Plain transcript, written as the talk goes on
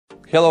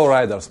Hello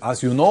riders,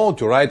 as you know,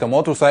 to ride a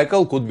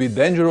motorcycle could be a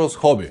dangerous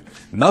hobby.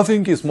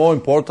 Nothing is more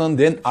important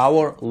than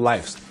our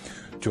lives.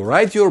 To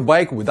ride your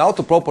bike without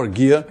a proper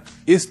gear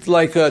is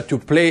like to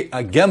play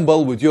a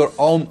gamble with your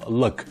own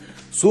luck.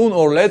 Soon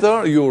or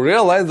later you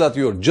realize that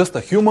you're just a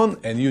human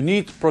and you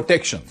need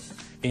protection.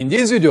 In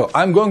this video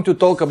I'm going to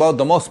talk about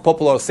the most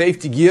popular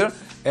safety gear,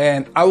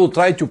 and I will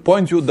try to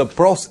point you the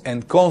pros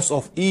and cons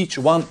of each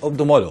one of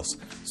the models.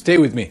 Stay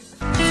with me.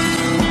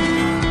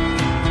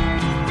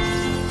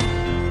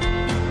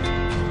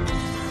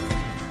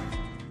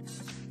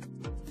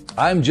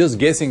 I'm just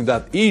guessing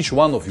that each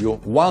one of you,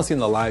 once in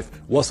a life,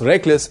 was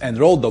reckless and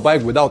rode the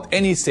bike without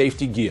any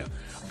safety gear.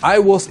 I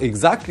was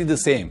exactly the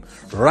same,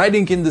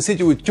 riding in the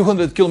city with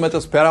 200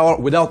 km per hour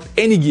without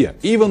any gear,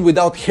 even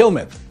without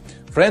helmet.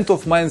 Friend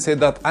of mine said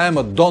that I am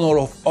a donor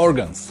of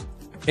organs.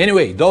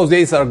 Anyway, those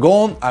days are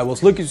gone, I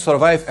was lucky to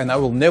survive and I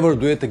will never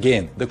do it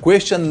again. The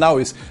question now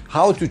is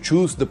how to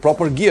choose the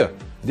proper gear.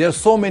 There are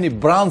so many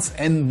brands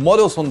and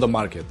models on the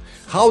market.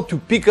 How to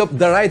pick up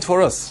the right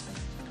for us?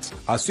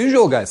 As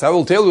usual guys, I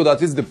will tell you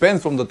that it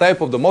depends from the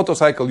type of the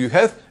motorcycle you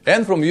have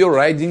and from your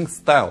riding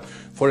style.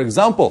 For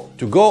example,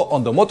 to go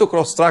on the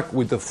motocross track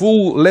with a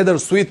full leather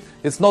suit,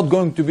 it's not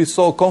going to be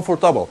so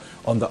comfortable.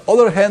 On the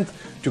other hand,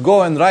 to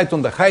go and ride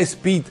on the high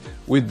speed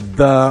with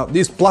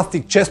this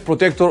plastic chest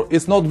protector,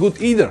 it's not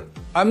good either.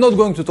 I'm not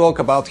going to talk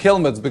about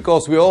helmets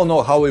because we all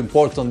know how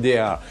important they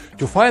are.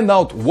 To find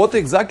out what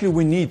exactly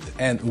we need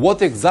and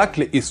what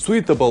exactly is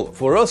suitable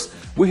for us,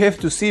 we have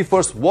to see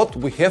first what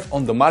we have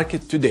on the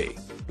market today.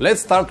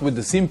 Let's start with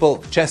the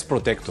simple chest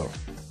protector.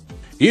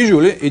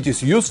 Usually it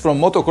is used from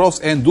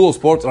motocross and dual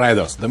sport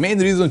riders. The main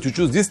reason to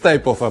choose this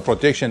type of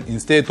protection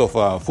instead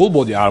of full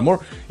body armor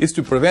is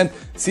to prevent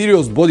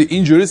serious body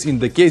injuries in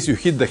the case you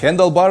hit the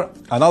handlebar,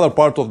 another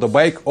part of the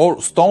bike,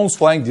 or stones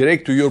flying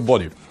direct to your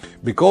body.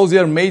 Because they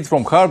are made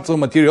from hard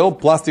material,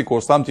 plastic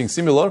or something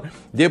similar,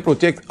 they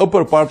protect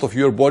upper part of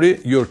your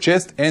body, your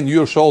chest and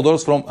your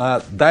shoulders from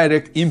a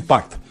direct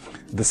impact.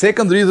 The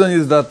second reason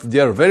is that they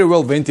are very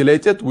well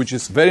ventilated, which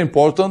is very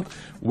important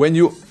when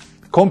you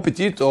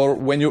compete or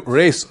when you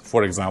race,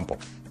 for example.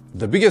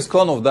 The biggest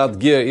con of that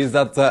gear is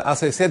that,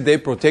 as I said, they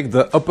protect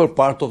the upper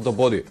part of the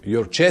body,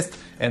 your chest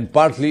and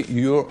partly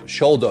your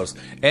shoulders.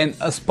 And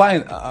a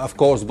spine, of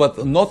course,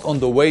 but not on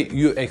the way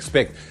you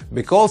expect.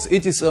 Because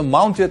it is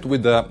mounted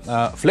with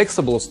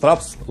flexible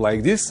straps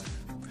like this,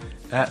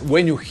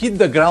 when you hit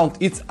the ground,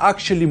 it's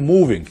actually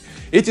moving.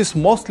 It is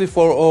mostly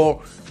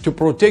for to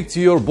protect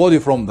your body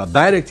from the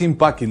direct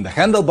impact in the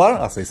handlebar,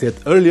 as I said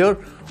earlier,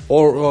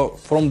 or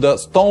from the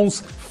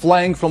stones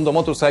flying from the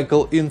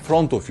motorcycle in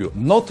front of you,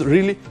 not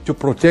really to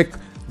protect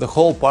the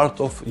whole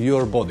part of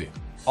your body.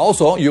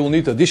 Also, you will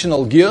need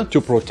additional gear to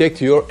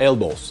protect your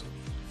elbows.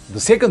 The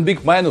second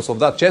big minus of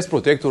that chest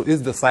protector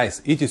is the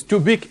size. It is too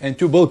big and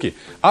too bulky.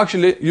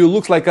 Actually, you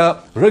look like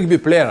a rugby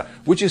player,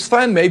 which is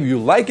fine, maybe you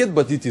like it,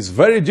 but it is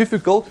very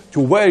difficult to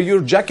wear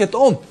your jacket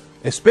on.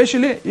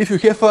 Especially if you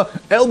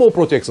have elbow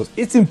protectors.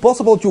 It's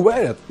impossible to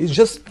wear it, it's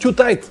just too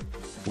tight.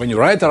 When you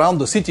ride around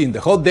the city in the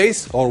hot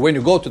days or when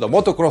you go to the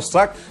motocross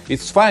track,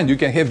 it's fine, you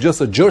can have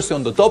just a jersey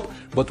on the top,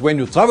 but when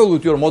you travel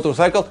with your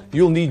motorcycle,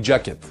 you'll need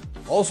jacket.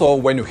 Also,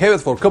 when you have it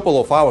for a couple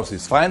of hours,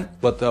 it's fine,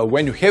 but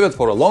when you have it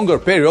for a longer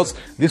periods,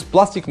 this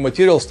plastic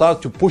material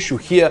starts to push you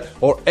here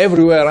or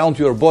everywhere around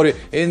your body,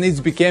 and it's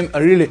became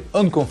really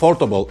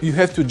uncomfortable. You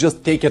have to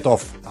just take it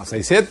off. As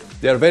I said,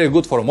 they are very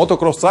good for a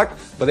motocross track,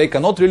 but they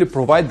cannot really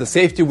provide the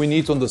safety we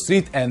need on the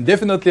street and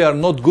definitely are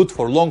not good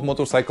for long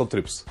motorcycle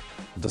trips.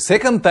 The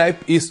second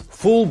type is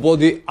full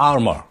body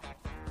armor.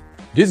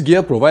 This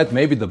gear provides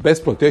maybe the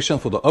best protection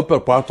for the upper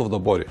part of the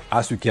body.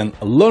 As you can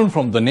learn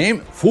from the name,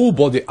 full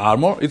body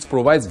armor, it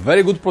provides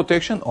very good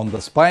protection on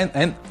the spine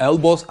and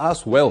elbows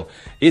as well.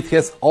 It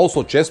has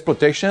also chest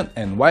protection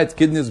and wide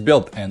kidneys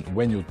belt, and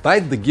when you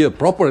tie the gear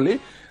properly,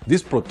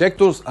 these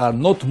protectors are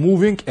not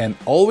moving and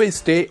always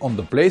stay on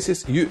the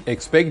places you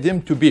expect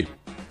them to be.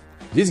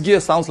 This gear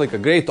sounds like a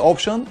great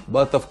option,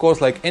 but of course,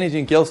 like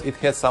anything else, it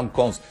has some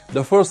cons.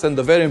 The first and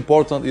the very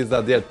important is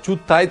that they are too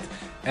tight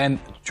and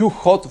too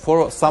hot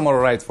for a summer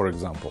ride, for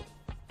example.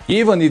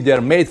 Even if they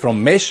are made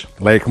from mesh,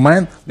 like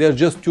mine, they are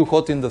just too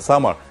hot in the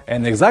summer.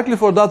 And exactly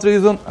for that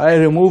reason, I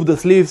removed the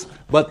sleeves,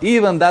 but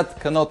even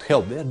that cannot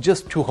help, they are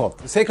just too hot.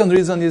 The second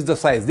reason is the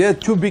size, they are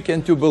too big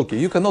and too bulky,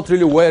 you cannot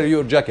really wear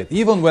your jacket.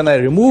 Even when I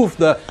removed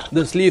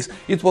the sleeves,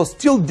 it was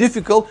still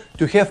difficult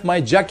to have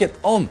my jacket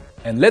on.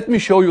 And let me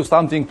show you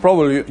something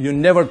probably you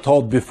never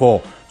thought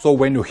before. So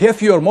when you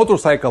have your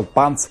motorcycle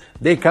pants,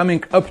 they're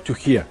coming up to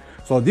here.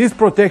 So this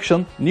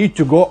protection needs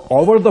to go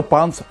over the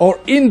pants or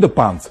in the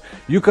pants.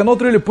 You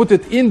cannot really put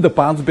it in the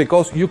pants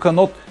because you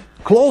cannot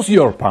close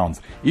your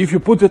pants. If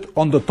you put it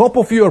on the top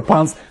of your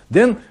pants,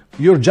 then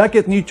your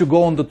jacket needs to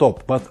go on the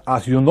top. But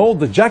as you know,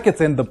 the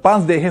jackets and the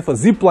pants, they have a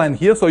zip line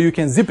here, so you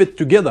can zip it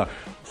together.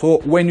 So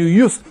when you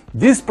use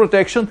this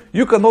protection,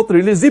 you cannot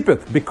really zip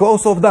it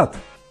because of that.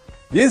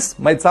 This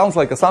might sound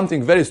like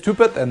something very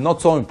stupid and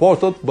not so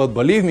important, but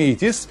believe me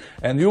it is,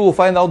 and you will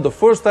find out the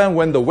first time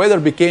when the weather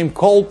became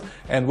cold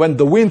and when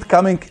the wind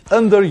coming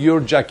under your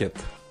jacket.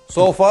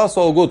 So far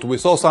so good. We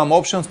saw some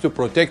options to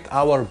protect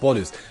our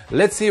bodies.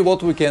 Let's see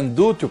what we can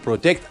do to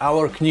protect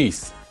our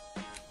knees.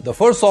 The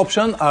first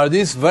option are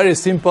these very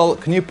simple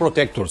knee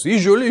protectors.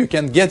 Usually you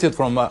can get it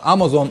from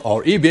Amazon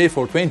or eBay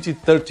for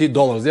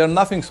 $20–30. They are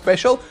nothing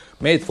special,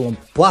 made from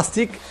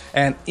plastic,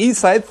 and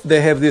inside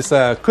they have these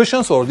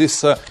cushions or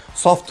these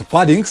soft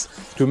paddings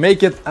to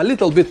make it a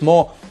little bit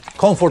more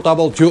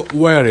comfortable to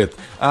wear it.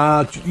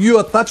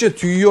 You attach it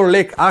to your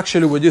leg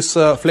actually with these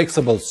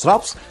flexible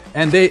straps,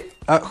 and they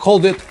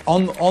hold it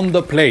on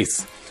the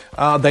place.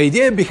 The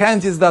idea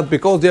behind is that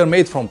because they are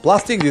made from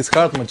plastic, this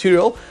hard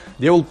material,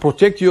 they will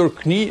protect your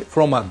knee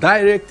from a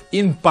direct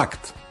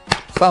impact,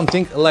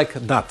 something like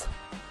that.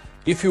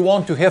 If you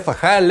want to have a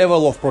higher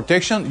level of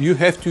protection, you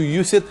have to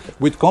use it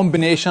with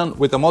combination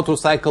with a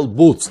motorcycle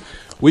boots,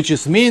 which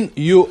is mean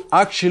you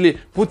actually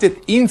put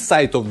it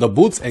inside of the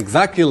boots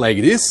exactly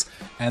like this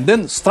and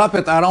then strap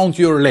it around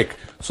your leg.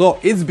 So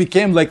it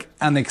became like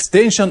an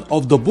extension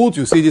of the boot.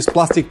 You see this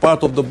plastic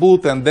part of the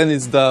boot, and then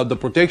it's the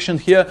protection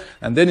here,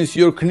 and then it's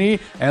your knee,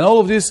 and all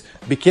of this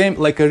became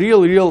like a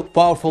real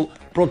powerful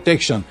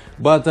protection.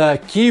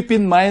 But keep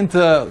in mind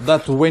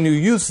that when you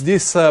use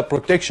this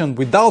protection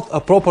without a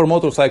proper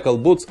motorcycle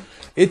boots,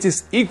 it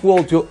is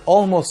equal to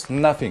almost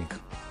nothing.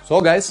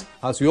 So guys,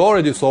 as you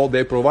already saw,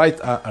 they provide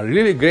a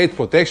really great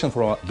protection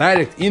from a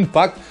direct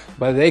impact,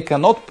 but they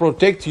cannot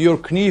protect your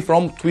knee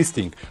from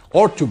twisting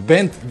or to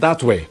bend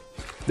that way.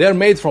 They are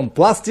made from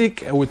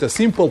plastic with a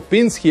simple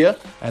pins here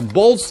and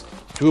bolts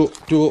to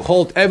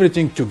hold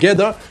everything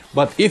together.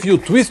 But if you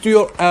twist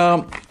your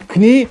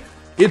knee,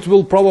 it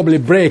will probably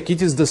break.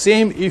 It is the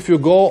same if you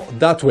go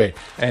that way.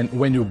 And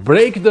when you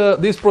break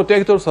these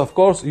protectors, of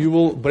course, you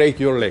will break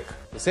your leg.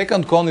 The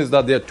second con is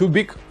that they are too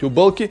big, too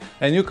bulky,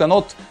 and you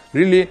cannot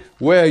really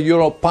wear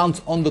your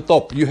pants on the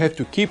top. You have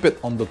to keep it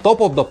on the top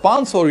of the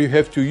pants, or you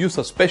have to use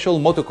a special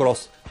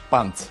motocross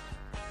pants.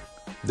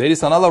 There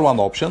is another one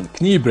option,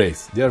 knee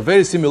brace. They are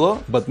very similar,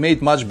 but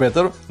made much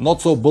better,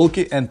 not so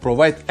bulky, and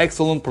provide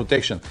excellent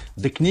protection.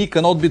 The knee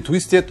cannot be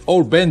twisted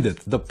or bended.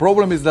 The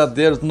problem is that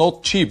they are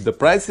not cheap. The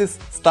prices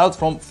start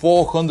from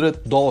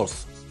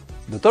 $400.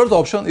 The third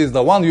option is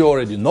the one you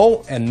already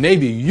know and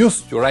maybe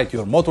used to ride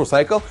your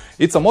motorcycle.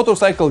 It's a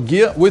motorcycle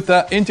gear with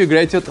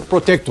integrated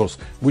protectors,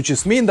 which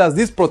is mean that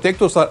these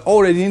protectors are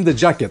already in the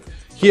jacket.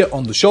 Here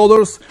on the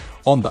shoulders,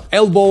 on the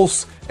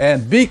elbows,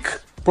 and big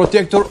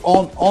protector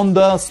on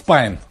the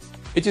spine.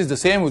 It is the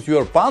same with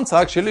your pants.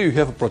 Actually, you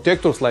have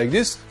protectors like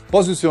this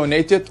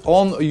positioned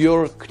on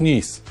your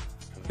knees.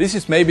 This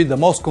is maybe the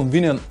most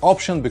convenient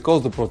option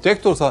because the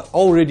protectors are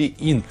already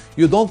in.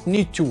 You don't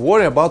need to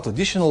worry about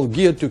additional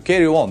gear to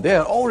carry on. They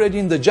are already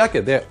in the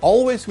jacket. They are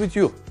always with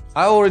you.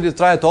 I already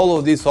tried all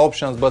of these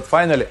options, but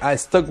finally I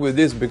stuck with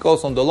this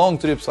because on the long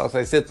trips, as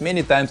I said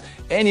many times,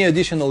 any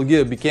additional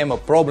gear became a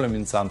problem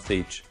in some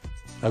stage.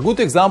 A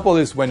good example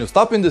is when you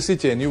stop in the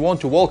city and you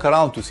want to walk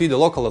around to see the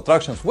local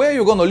attractions. Where are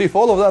you gonna leave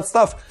all of that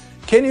stuff?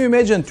 Can you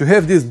imagine to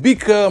have this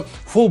big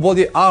full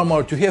body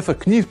armor, to have a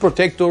knee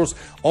protectors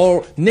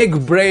or neck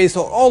brace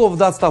or all of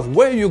that stuff?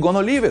 Where are you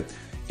gonna leave it?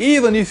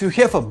 Even if you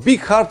have a big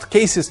hard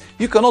cases,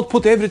 you cannot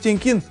put everything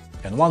in.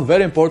 And one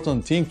very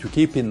important thing to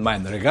keep in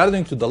mind,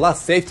 regarding to the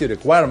last safety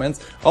requirements,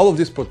 all of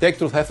these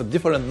protectors have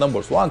different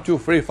numbers, 1, 2,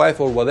 3,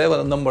 5 or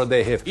whatever number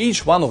they have.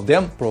 Each one of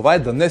them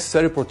provide the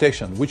necessary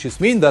protection, which is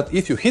mean that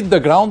if you hit the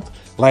ground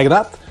like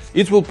that,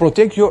 it will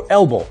protect your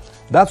elbow.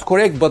 That's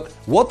correct, but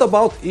what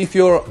about if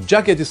your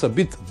jacket is a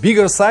bit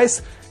bigger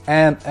size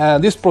and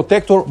this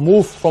protector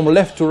moves from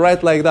left to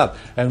right like that?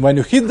 And when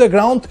you hit the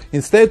ground,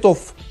 instead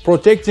of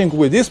protecting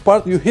with this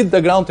part, you hit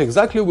the ground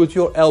exactly with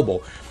your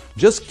elbow.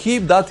 Just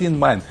keep that in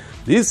mind.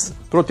 These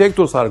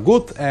protectors are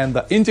good, and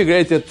the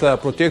integrated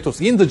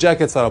protectors in the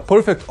jackets are a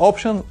perfect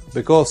option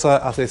because,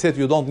 as I said,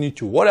 you don't need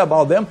to worry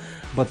about them,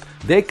 but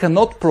they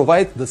cannot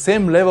provide the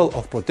same level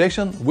of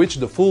protection which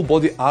the full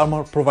body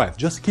armor provides.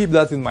 Just keep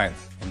that in mind.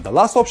 And the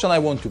last option I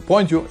want to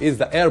point you is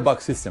the airbag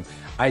system.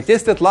 I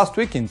tested last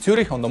week in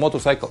Zurich on the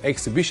motorcycle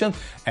exhibition,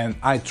 and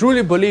I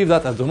truly believe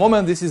that at the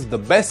moment this is the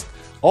best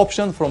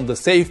option from the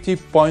safety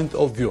point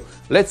of view.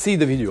 Let's see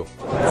the video.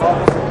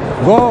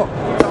 Go!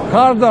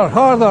 Harder,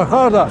 harder,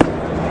 harder.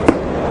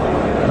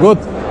 Good.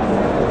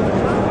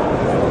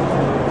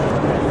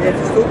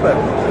 Jetzt ist super.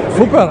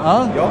 Super,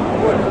 ah? Ja,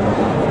 gut.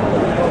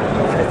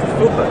 Jetzt ist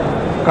super.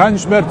 Kein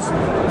Schmerz.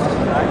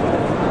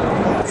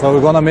 So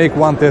we're gonna make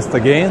one test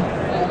again.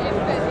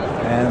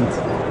 And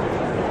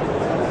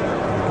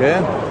okay.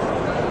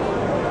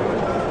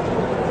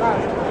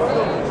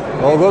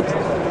 All good.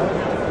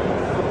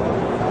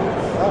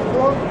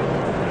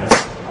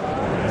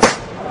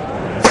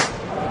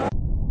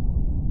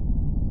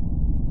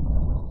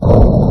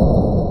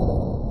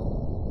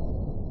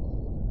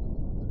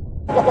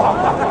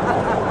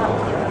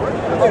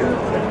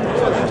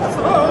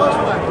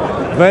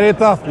 Very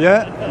tough,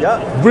 yeah? Ja.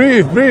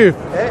 Breathe, breathe.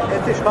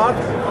 Es ist hart.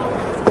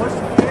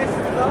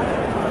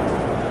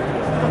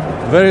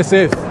 Very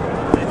safe.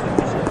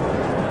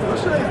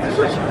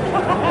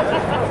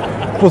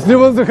 Пусти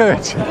въздуха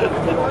вече.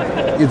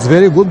 It's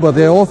very good, but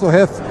they also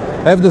have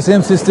have the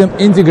same system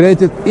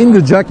integrated in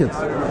the jacket.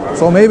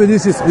 So maybe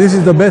this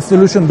is the best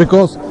solution,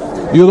 because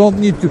you don't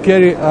need to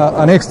carry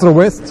an extra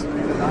vest.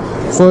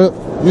 So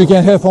you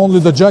can have only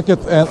the jacket,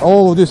 and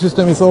all of this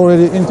system is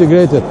already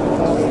integrated.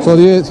 So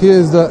here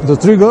is the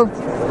trigger.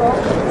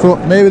 So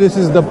maybe this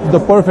is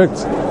the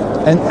perfect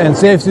and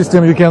safe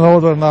system you can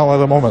order now at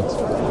the moment.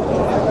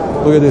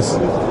 Look at this.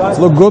 It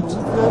looks good,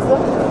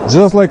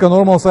 just like a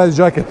normal size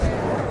jacket.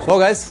 So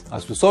guys,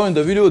 as we saw in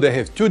the video, they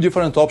have two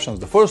different options.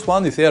 The first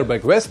one is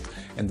airbag vest,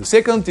 and the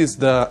second is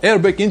the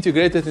airbag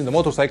integrated in the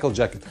motorcycle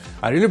jacket.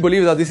 I really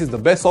believe that this is the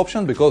best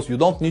option, because you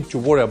don't need to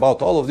worry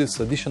about all of this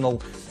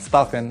additional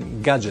stuff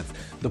and gadgets.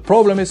 The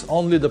problem is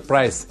only the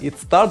price. It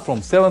starts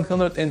from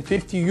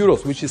 750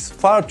 euros, which is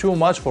far too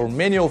much for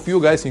many of you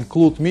guys,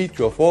 include me,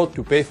 to afford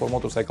to pay for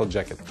motorcycle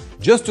jacket.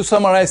 Just to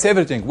summarize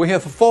everything, we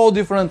have 4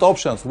 different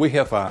options. We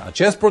have a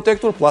chest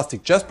protector,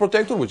 plastic chest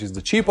protector, which is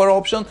the cheaper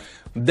option.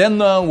 Then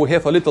we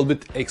have a little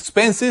bit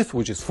expensive,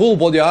 which is full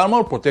body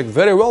armor, protect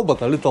very well,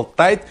 but a little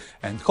tight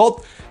and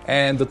hot.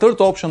 And the third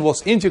option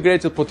was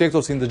integrated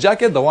protectors in the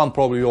jacket, the one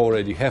probably you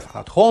already have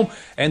at home.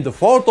 And the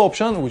fourth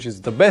option, which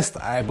is the best,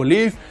 I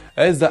believe,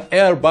 is the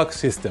airbag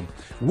system.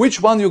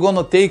 Which one you're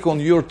gonna take on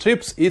your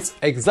trips, it's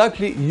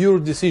exactly your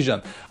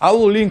decision. I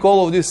will link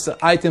all of these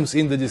items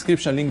in the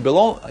description link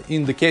below,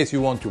 in the case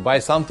you want to buy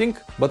something.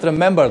 But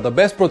remember, the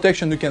best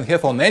protection you can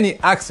have on any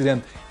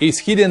accident is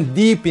hidden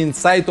deep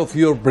inside of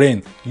your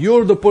brain.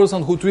 You're the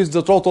person who twists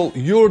the throttle,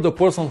 you're the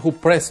person who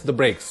presses the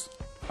brakes.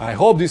 I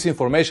hope this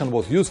information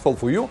was useful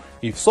for you.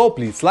 If so,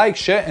 please like,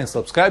 share and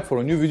subscribe for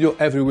a new video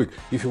every week.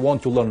 If you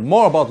want to learn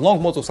more about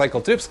long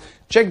motorcycle trips,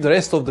 check the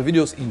rest of the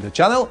videos in the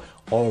channel,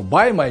 or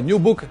buy my new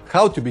book,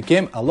 How to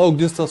Become a Long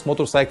Distance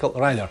Motorcycle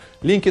Rider.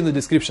 Link in the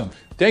description.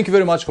 Thank you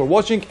very much for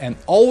watching, and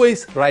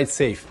always ride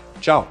safe.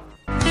 Ciao!